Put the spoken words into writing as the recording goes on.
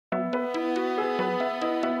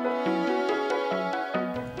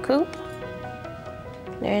coop.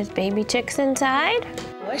 There's baby chicks inside.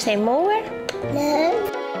 Say more.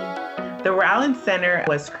 No. The Rollins Center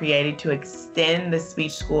was created to extend the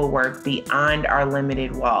speech school work beyond our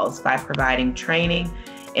limited walls by providing training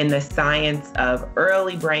in the science of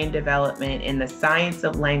early brain development, in the science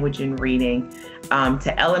of language and reading,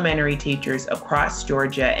 to elementary teachers across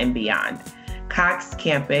Georgia and beyond. Cox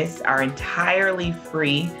Campus, our entirely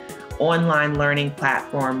free online learning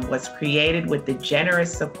platform, was created with the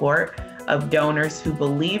generous support of donors who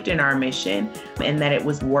believed in our mission and that it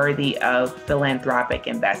was worthy of philanthropic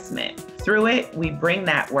investment. Through it, we bring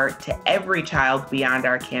that work to every child beyond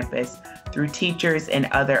our campus through teachers and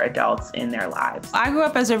other adults in their lives. I grew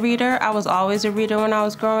up as a reader. I was always a reader when I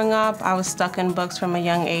was growing up. I was stuck in books from a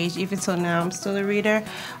young age. Even till now, I'm still a reader.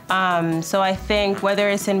 So I think whether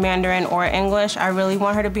it's in Mandarin or English, I really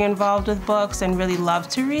want her to be involved with books and really love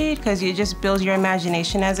to read because it just builds your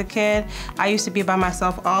imagination as a kid. I used to be by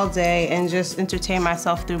myself all day and just entertain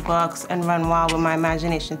myself through books and run wild with my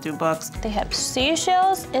imagination through books. They have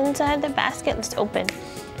seashells inside the basket. Let's open.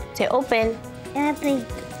 Say open. Open.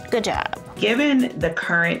 Good job. Given the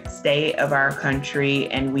current state of our country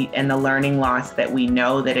and the learning loss that we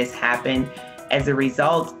know that has happened as a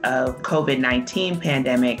result of COVID-19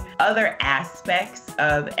 pandemic, other aspects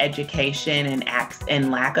of education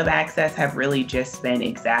and lack of access have really just been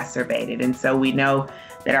exacerbated. And so we know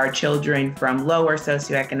that our children from lower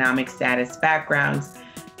socioeconomic status backgrounds,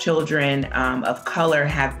 children of color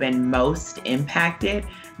have been most impacted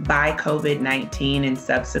by COVID-19 and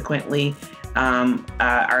subsequently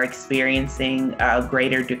are experiencing a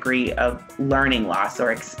greater degree of learning loss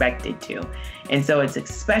or expected to. And so it's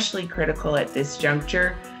especially critical at this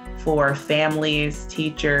juncture for families,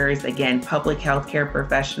 teachers, again, public healthcare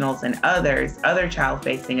professionals and other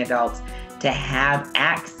child-facing adults to have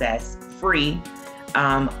access, free,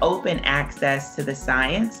 open access to the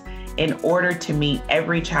science in order to meet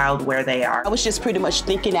every child where they are. I was just pretty much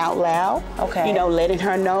thinking out loud, you know, letting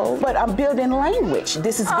her know. But I'm building language.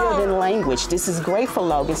 This is building language. This is great for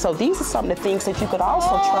Logan. So these are some of the things that you could also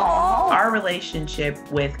try. Our relationship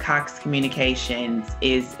with Cox Communications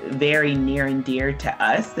is very near and dear to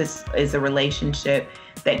us. This is a relationship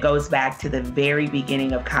that goes back to the very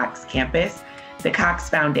beginning of Cox Campus. The Cox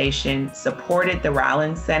Foundation supported the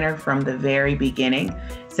Rollins Center from the very beginning.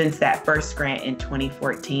 Since that first grant in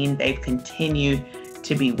 2014, they've continued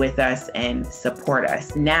to be with us and support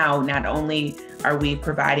us. Now, not only are we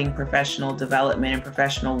providing professional development and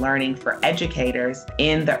professional learning for educators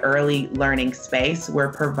in the early learning space,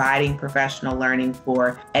 we're providing professional learning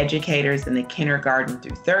for educators in the kindergarten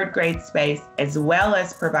through third grade space, as well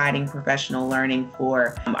as providing professional learning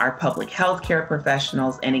for our public health care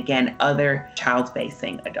professionals and, again, other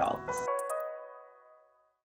child-facing adults.